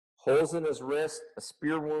 Holes in his wrist, a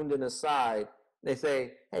spear wound in his side. They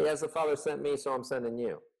say, hey, as the Father sent me, so I'm sending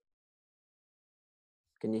you.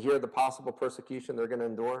 Can you hear the possible persecution they're going to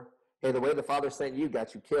endure? Hey, the way the Father sent you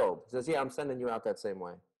got you killed. He says, yeah, I'm sending you out that same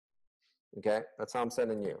way. Okay? That's how I'm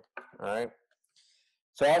sending you. All right?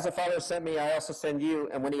 So as the Father sent me, I also send you.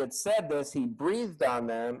 And when he had said this, he breathed on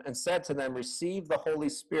them and said to them, receive the Holy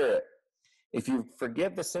Spirit. If you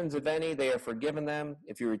forgive the sins of any, they are forgiven them.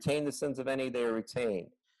 If you retain the sins of any, they are retained.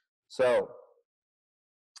 So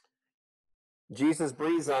Jesus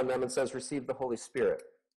breathes on them and says, receive the Holy Spirit.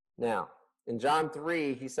 Now, in John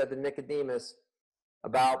 3, he said to Nicodemus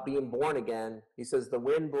about being born again, he says, the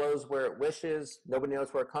wind blows where it wishes. Nobody knows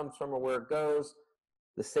where it comes from or where it goes.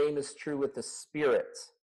 The same is true with the Spirit.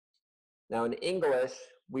 Now, in English,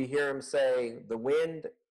 we hear him say the wind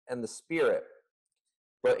and the Spirit.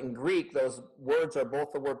 But in Greek, those words are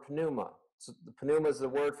both the word pneuma. So the pneuma is the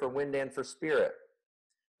word for wind and for spirit.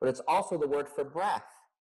 But it's also the word for breath.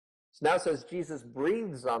 So now it says Jesus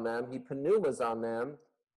breathes on them, he pneumas on them,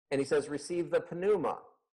 and he says receive the pneuma.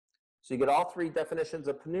 So you get all three definitions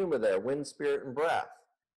of pneuma there, wind, spirit, and breath.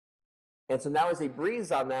 And so now as he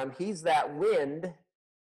breathes on them, he's that wind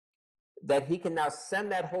that he can now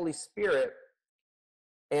send that Holy Spirit.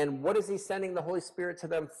 And what is he sending the Holy Spirit to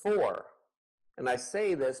them for? And I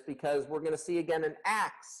say this because we're going to see again in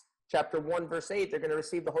Acts chapter 1, verse 8, they're going to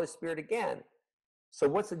receive the Holy Spirit again. So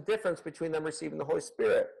what's the difference between them receiving the Holy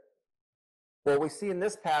Spirit? Well, we see in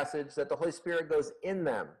this passage that the Holy Spirit goes in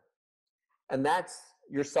them. And that's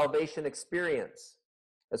your salvation experience.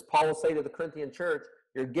 As Paul will say to the Corinthian church,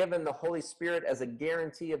 you're given the Holy Spirit as a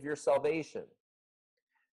guarantee of your salvation.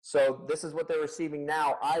 So this is what they're receiving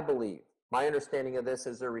now, I believe. My understanding of this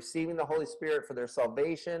is they're receiving the Holy Spirit for their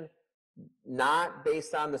salvation, not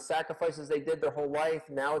based on the sacrifices they did their whole life.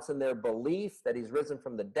 Now it's in their belief that he's risen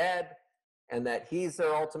from the dead and that he's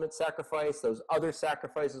their ultimate sacrifice. Those other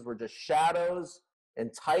sacrifices were just shadows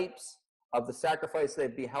and types of the sacrifice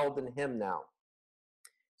they've beheld in him now.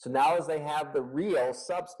 So now as they have the real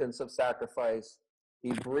substance of sacrifice,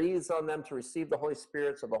 he breathes on them to receive the Holy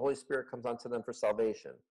Spirit, so the Holy Spirit comes onto them for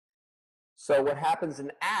salvation. So what happens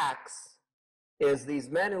in Acts is these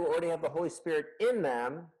men who already have the Holy Spirit in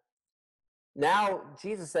them, now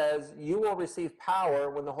Jesus says, you will receive power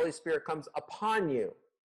when the Holy Spirit comes upon you.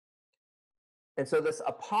 And so this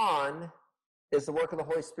upon is the work of the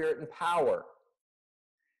Holy Spirit in power.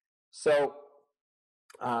 So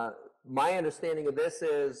my understanding of this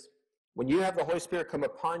is when you have the Holy Spirit come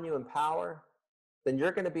upon you in power, then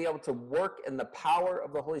you're going to be able to work in the power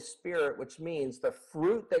of the Holy Spirit, which means the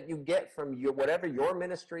fruit that you get from your, whatever your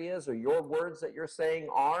ministry is or your words that you're saying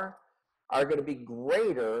are going to be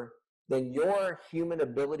greater than your human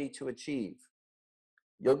ability to achieve.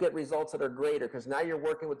 You'll get results that are greater because now you're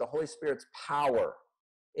working with the Holy Spirit's power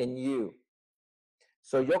in you.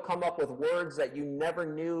 So you'll come up with words that you never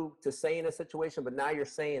knew to say in a situation, but now you're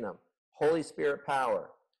saying them. Holy Spirit power.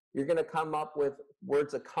 You're going to come up with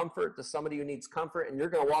words of comfort to somebody who needs comfort, and you're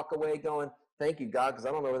going to walk away going, thank you, God, because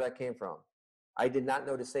I don't know where that came from. I did not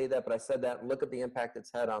know to say that, but I said that, and look at the impact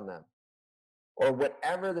it's had on them. Or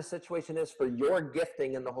whatever the situation is for your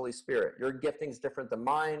gifting in the Holy Spirit. Your gifting is different than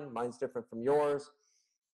mine. Mine's different from yours.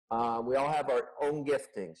 We all have our own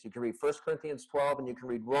giftings. You can read 1 Corinthians 12 and you can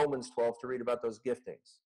read Romans 12 to read about those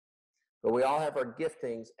giftings. But we all have our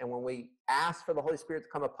giftings, and when we ask for the Holy Spirit to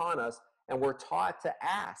come upon us, and we're taught to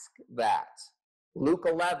ask that. Luke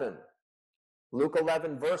 11,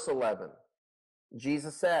 verse 11,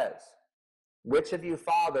 Jesus says, which of you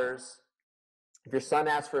fathers, if your son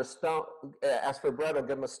asks for bread, he'll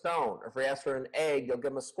give him a stone. Or if he asks for an egg, you'll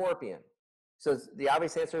give him a scorpion. So the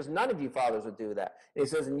obvious answer is none of you fathers would do that. And he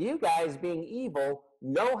says, and you guys, being evil,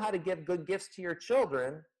 know how to give good gifts to your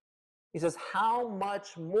children. He says, how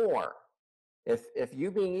much more? If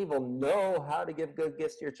you being evil know how to give good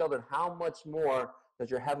gifts to your children, how much more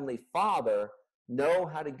does your heavenly Father know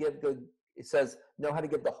how to give good, it says, know how to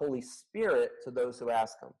give the Holy Spirit to those who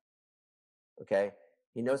ask him. Okay?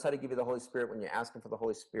 He knows how to give you the Holy Spirit when you ask him for the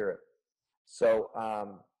Holy Spirit. So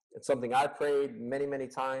it's something I prayed many, many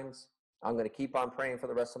times. I'm going to keep on praying for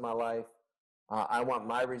the rest of my life. I want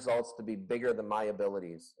my results to be bigger than my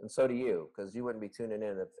abilities. And so do you, because you wouldn't be tuning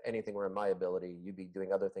in if anything were in my ability. You'd be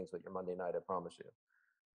doing other things with your Monday night, I promise you.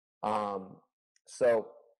 So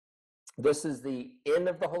this is the in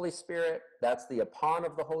of the Holy Spirit. That's the upon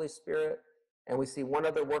of the Holy Spirit. And we see one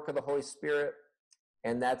other work of the Holy Spirit,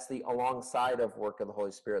 and that's the alongside of work of the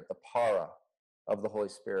Holy Spirit, the para of the Holy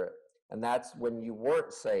Spirit. And that's when you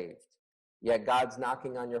weren't saved, yet God's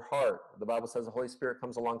knocking on your heart. The Bible says the Holy Spirit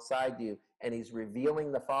comes alongside you, and he's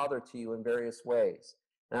revealing the Father to you in various ways.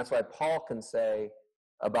 And that's why Paul can say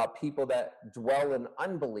about people that dwell in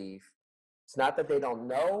unbelief, it's not that they don't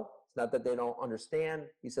know, it's not that they don't understand.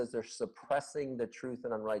 He says they're suppressing the truth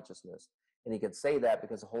and unrighteousness. And he can say that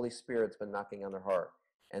because the Holy Spirit's been knocking on their heart,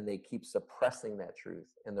 and they keep suppressing that truth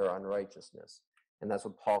and their unrighteousness. And that's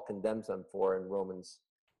what Paul condemns them for in Romans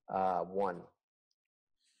 1. All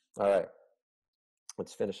right.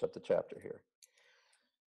 Let's finish up the chapter here.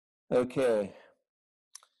 Okay.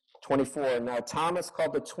 24. Now Thomas,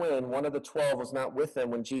 called the twin, one of the 12, was not with them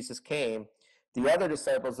when Jesus came. The other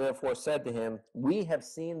disciples therefore said to him, we have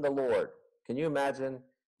seen the Lord. Can you imagine?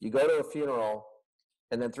 You go to a funeral,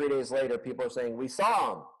 and then 3 days later, people are saying, we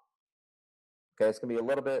saw him. Okay, it's going to be a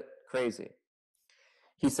little bit crazy.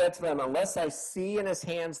 He said to them, unless I see in his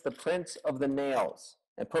hands the print of the nails,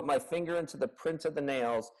 and put my finger into the print of the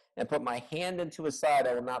nails, and put my hand into his side,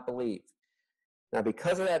 I will not believe. Now,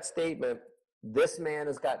 because of that statement, this man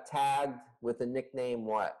has got tagged with the nickname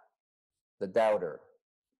what? The doubter,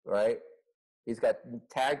 right? He's got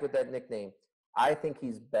tagged with that nickname. I think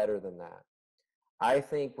he's better than that. I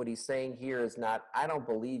think what he's saying here is not, I don't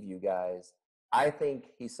believe you guys. I think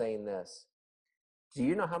he's saying this. Do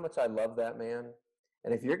you know how much I love that man?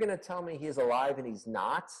 And if you're going to tell me he's alive and he's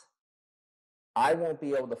not, I won't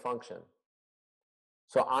be able to function.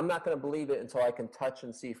 So I'm not going to believe it until I can touch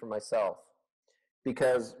and see for myself.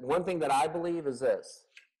 Because one thing that I believe is this,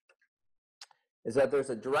 is that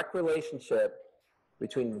there's a direct relationship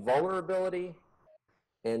between vulnerability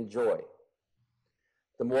and joy.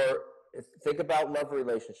 Think about love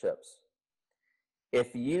relationships.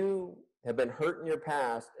 If you have been hurt in your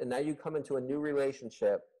past and now you come into a new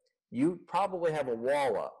relationship, you probably have a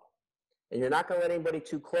wall up. And you're not going to let anybody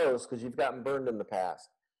too close because you've gotten burned in the past.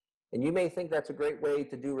 And you may think that's a great way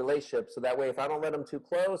to do relationships, so that way if I don't let him too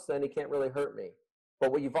close, then he can't really hurt me.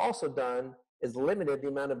 But what you've also done is limited the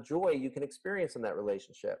amount of joy you can experience in that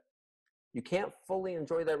relationship. You can't fully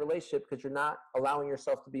enjoy that relationship because you're not allowing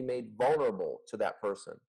yourself to be made vulnerable to that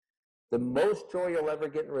person. The most joy you'll ever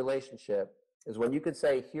get in a relationship is when you can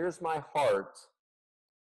say, here's my heart.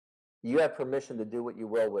 You have permission to do what you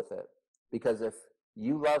will with it. Because if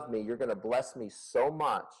you love me, you're going to bless me so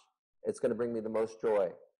much, it's going to bring me the most joy.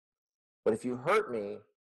 But if you hurt me,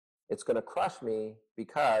 it's going to crush me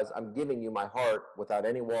because I'm giving you my heart without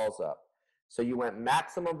any walls up. So you went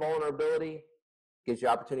maximum vulnerability, gives you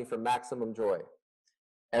opportunity for maximum joy.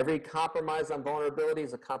 Every compromise on vulnerability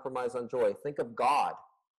is a compromise on joy. Think of God.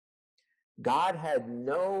 God had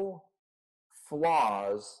no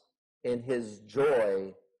flaws in his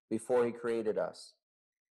joy before he created us.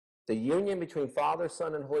 The union between Father,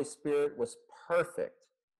 Son, and Holy Spirit was perfect.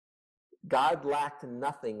 God lacked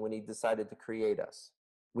nothing when he decided to create us.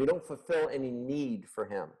 We don't fulfill any need for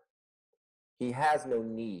him. He has no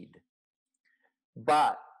need.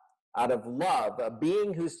 But out of love, a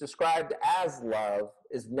being who's described as love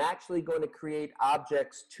is naturally going to create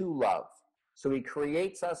objects to love. So he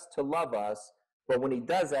creates us to love us, but when he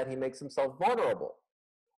does that, he makes himself vulnerable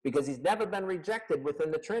because he's never been rejected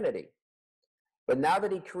within the Trinity. But now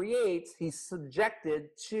that he creates, he's subjected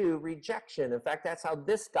to rejection. In fact, that's how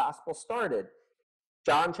this gospel started.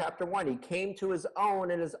 John chapter 1, he came to his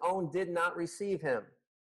own, and his own did not receive him.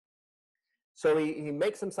 So he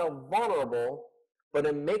makes himself vulnerable, but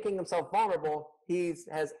in making himself vulnerable, he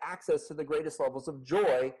has access to the greatest levels of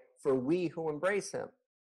joy for we who embrace him.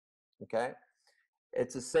 Okay?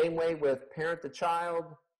 It's the same way with parent to child,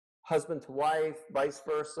 husband to wife, vice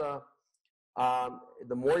versa.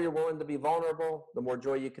 The more you're willing to be vulnerable, the more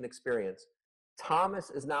joy you can experience.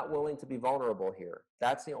 Thomas is not willing to be vulnerable here.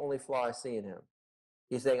 That's the only flaw I see in him.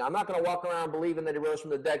 He's saying, I'm not going to walk around believing that he rose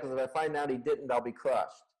from the dead, because if I find out he didn't, I'll be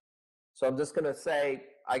crushed. So I'm just going to say,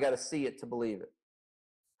 I got to see it to believe it.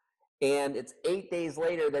 And it's 8 days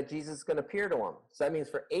later that Jesus is going to appear to him. So that means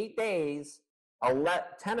for 8 days,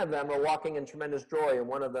 10 of them are walking in tremendous joy, and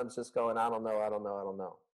one of them's just going, I don't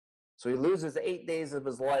know. So he loses 8 days of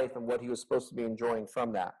his life and what he was supposed to be enjoying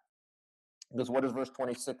from that. Because what does verse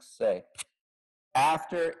 26 say?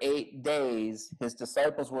 After 8 days, his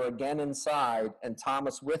disciples were again inside, and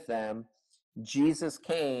Thomas with them. Jesus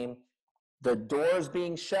came, the doors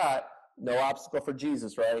being shut, no obstacle for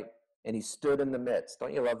Jesus, right? And he stood in the midst.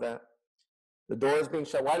 Don't you love that? The doors being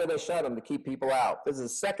shut. Why do they shut them? To keep people out. This is the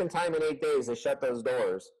second time in 8 days they shut those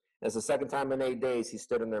doors. And it's the second time in 8 days he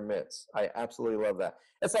stood in their midst. I absolutely love that.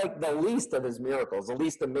 It's like the least of his miracles, the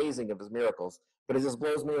least amazing of his miracles. But it just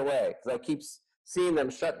blows me away, because I keep seeing them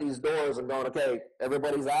shut these doors and going, okay,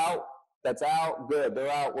 everybody's out. That's out. Good.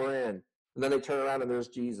 They're out. We're in. And then they turn around and there's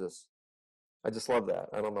Jesus. I just love that.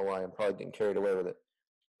 I don't know why. I'm probably getting carried away with it.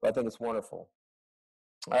 But I think it's wonderful.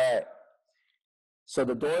 All right. So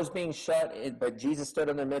the doors being shut, but Jesus stood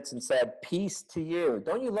in their midst and said, peace to you.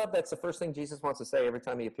 Don't you love that's the first thing Jesus wants to say every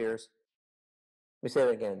time he appears? Let me say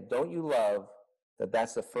it again. Don't you love that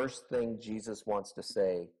that's the first thing Jesus wants to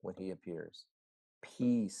say when he appears?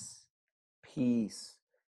 Peace, peace,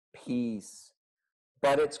 peace.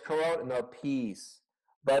 But it's corona, no, peace.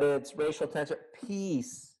 But it's racial tension,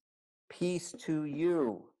 peace, peace to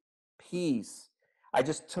you, peace. I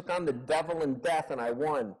just took on the devil and death and I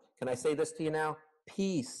won. Can I say this to you now?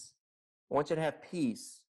 Peace. I want you to have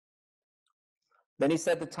peace. Then he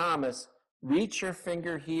said to Thomas, reach your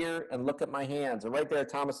finger here and look at my hands. And right there,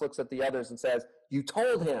 Thomas looks at the others and says, you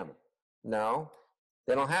told him. No,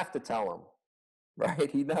 they don't have to tell him, right?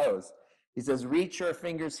 He knows. He says, reach your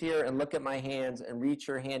fingers here and look at my hands, and reach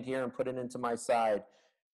your hand here and put it into my side.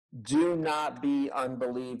 Do not be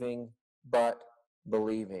unbelieving, but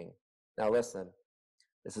believing. Now listen,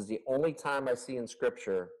 this is the only time I see in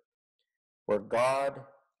Scripture where God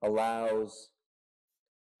allows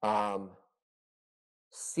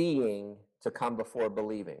seeing to come before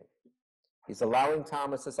believing. He's allowing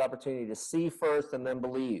Thomas this opportunity to see first and then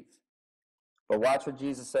believe. But watch what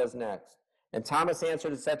Jesus says next. And Thomas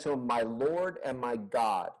answered and said to him, my Lord and my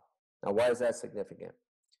God. Now, why is that significant?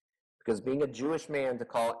 Because being a Jewish man, to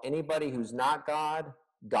call anybody who's not God,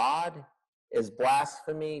 God, is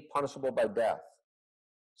blasphemy, punishable by death.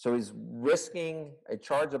 So he's risking a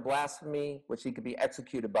charge of blasphemy, which he could be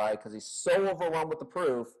executed by, because he's so overwhelmed with the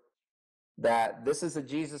proof that this is a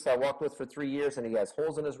Jesus I walked with for 3 years, and he has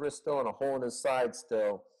holes in his wrist still and a hole in his side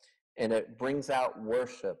still, and it brings out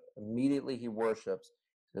worship. Immediately he worships.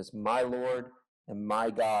 He says, my Lord and my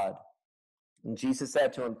God. And Jesus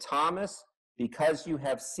said to him, Thomas, because you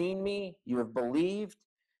have seen me, you have believed.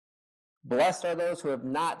 Blessed are those who have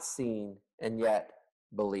not seen and yet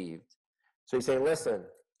believed. So he's saying, listen,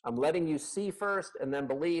 I'm letting you see first and then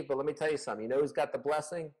believe, but let me tell you something. You know who's got the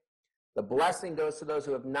blessing? The blessing goes to those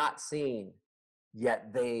who have not seen,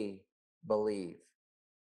 yet they believe.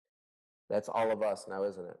 That's all of us now,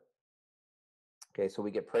 isn't it? Okay, so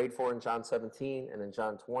we get prayed for in John 17, and in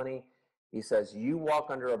John 20, he says, you walk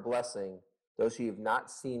under a blessing, those who have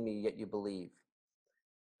not seen me, yet you believe.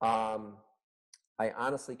 I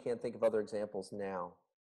honestly can't think of other examples now.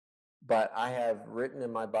 But I have written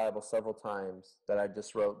in my Bible several times that I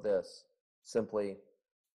just wrote this, simply,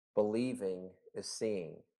 believing is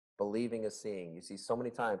seeing. Believing is seeing. You see so many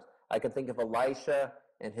times. I can think of Elisha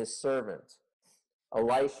and his servant.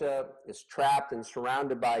 Elisha is trapped and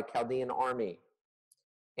surrounded by a Chaldean army.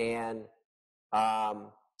 And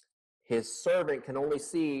his servant can only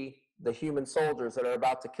see the human soldiers that are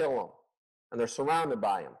about to kill him. And they're surrounded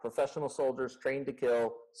by him. Professional soldiers trained to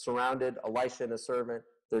kill, surrounded Elisha and his servant.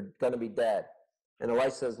 They're going to be dead. And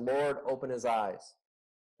Elisha says, Lord, open his eyes.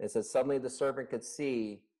 And it says, suddenly the servant could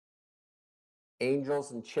see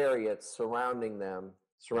angels and chariots surrounding them,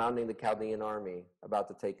 surrounding the Chaldean army, about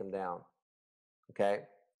to take them down. Okay?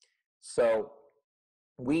 So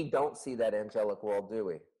we don't see that angelic world, do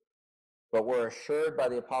we? But we're assured by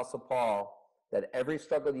the Apostle Paul that every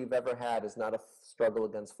struggle you've ever had is not a struggle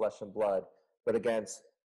against flesh and blood, but against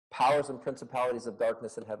powers and principalities of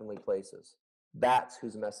darkness in heavenly places. That's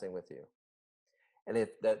who's messing with you. And if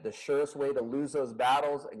the surest way to lose those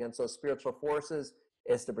battles against those spiritual forces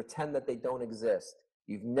is to pretend that they don't exist.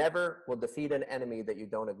 You never will defeat an enemy that you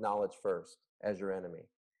don't acknowledge first as your enemy.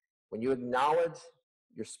 When you acknowledge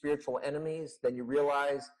your spiritual enemies, then you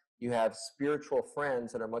realize you have spiritual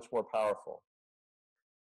friends that are much more powerful.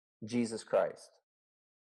 Jesus Christ.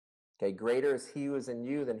 Okay, greater is he who is in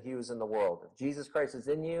you than he who is in the world. If Jesus Christ is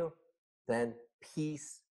in you, then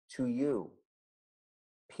peace to you.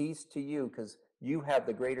 Peace to you, because you have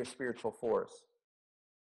the greater spiritual force.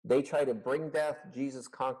 They try to bring death, Jesus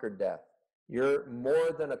conquered death. You're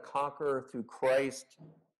more than a conqueror through Christ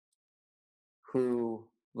who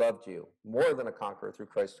loved you. More than a conqueror through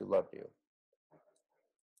Christ who loved you.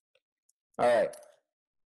 All right.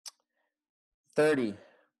 30.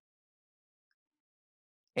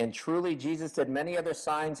 And truly Jesus did many other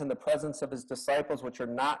signs in the presence of his disciples, which are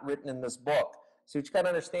not written in this book. So what you got to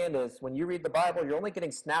understand is, when you read the Bible, you're only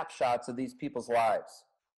getting snapshots of these people's lives.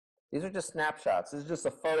 These are just snapshots. This is just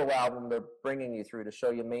a photo album they're bringing you through to show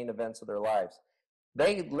you main events of their lives.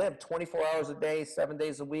 They lived 24 hours a day, 7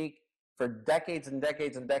 days a week, for decades and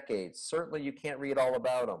decades and decades. Certainly you can't read all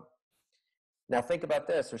about them. Now think about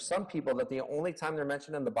this. There's some people that the only time they're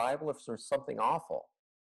mentioned in the Bible is for something awful.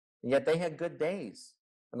 And yet they had good days.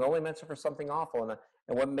 And they're only mentioned for something awful.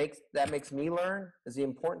 And what makes me learn is the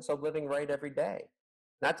importance of living right every day.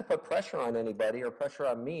 Not to put pressure on anybody or pressure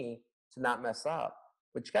on me to not mess up.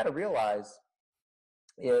 What you got to realize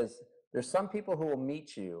is there's some people who will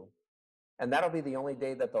meet you, and that'll be the only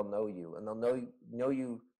day that they'll know you. And they'll know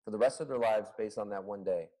you for the rest of their lives based on that one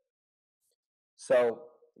day. So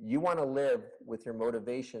you want to live with your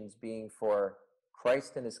motivations being for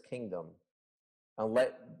Christ and his kingdom, and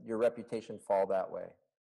let your reputation fall that way.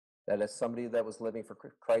 That as somebody that was living for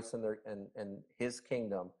Christ and his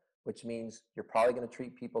kingdom, which means you're probably going to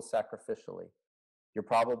treat people sacrificially. You're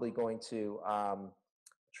probably going to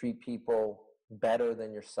treat people better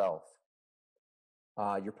than yourself.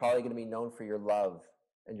 You're probably going to be known for your love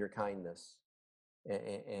and your kindness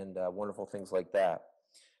and wonderful things like that.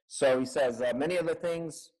 So he says, many other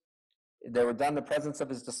things that were done in the presence of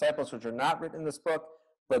his disciples, which are not written in this book,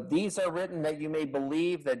 but these are written that you may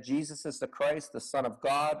believe that Jesus is the Christ, the Son of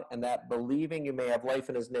God, and that believing you may have life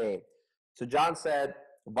in his name. So John said,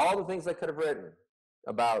 of all the things I could have written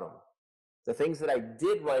about him, the things that I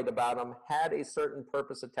did write about him had a certain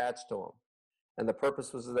purpose attached to him. And the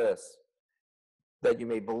purpose was this, that you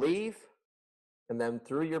may believe, and then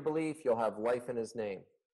through your belief, you'll have life in his name.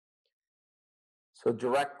 So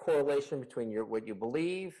direct correlation between what you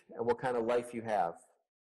believe and what kind of life you have.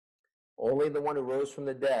 Only the one who rose from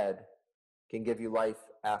the dead can give you life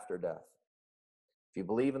after death. If you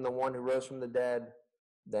believe in the one who rose from the dead,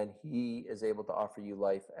 then he is able to offer you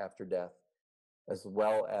life after death, as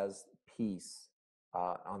well as peace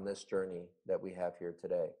on this journey that we have here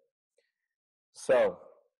today. So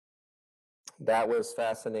that was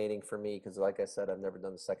fascinating for me because, like I said, I've never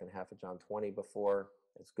done the second half of John 20 before.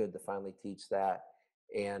 It's good to finally teach that.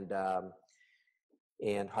 And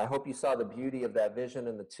I hope you saw the beauty of that vision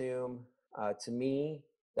in the tomb. To me,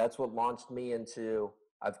 that's what launched me into,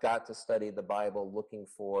 I've got to study the Bible looking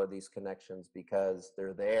for these connections because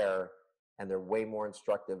they're there and they're way more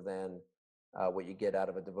instructive than what you get out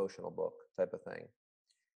of a devotional book type of thing.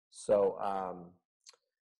 So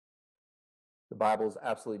the Bible is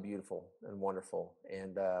absolutely beautiful and wonderful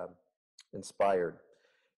and inspired.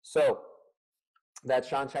 So that's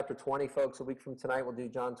John chapter 20, folks. A week from tonight, we'll do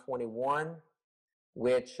John 21,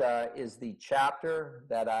 which is the chapter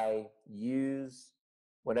that I use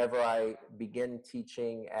whenever I begin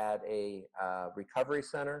teaching at a recovery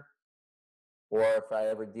center, or if I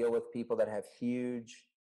ever deal with people that have huge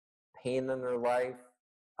pain in their life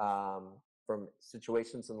from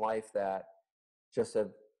situations in life that just have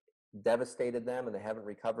devastated them and they haven't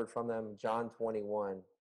recovered from them. John 21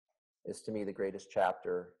 is, to me, the greatest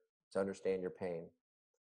chapter to understand your pain.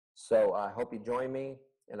 So I hope you join me,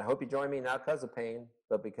 and I hope you join me not because of pain,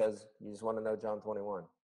 but because you just want to know John 21.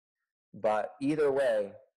 But either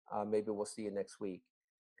way, maybe we'll see you next week.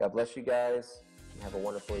 God bless you guys, and have a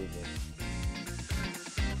wonderful evening.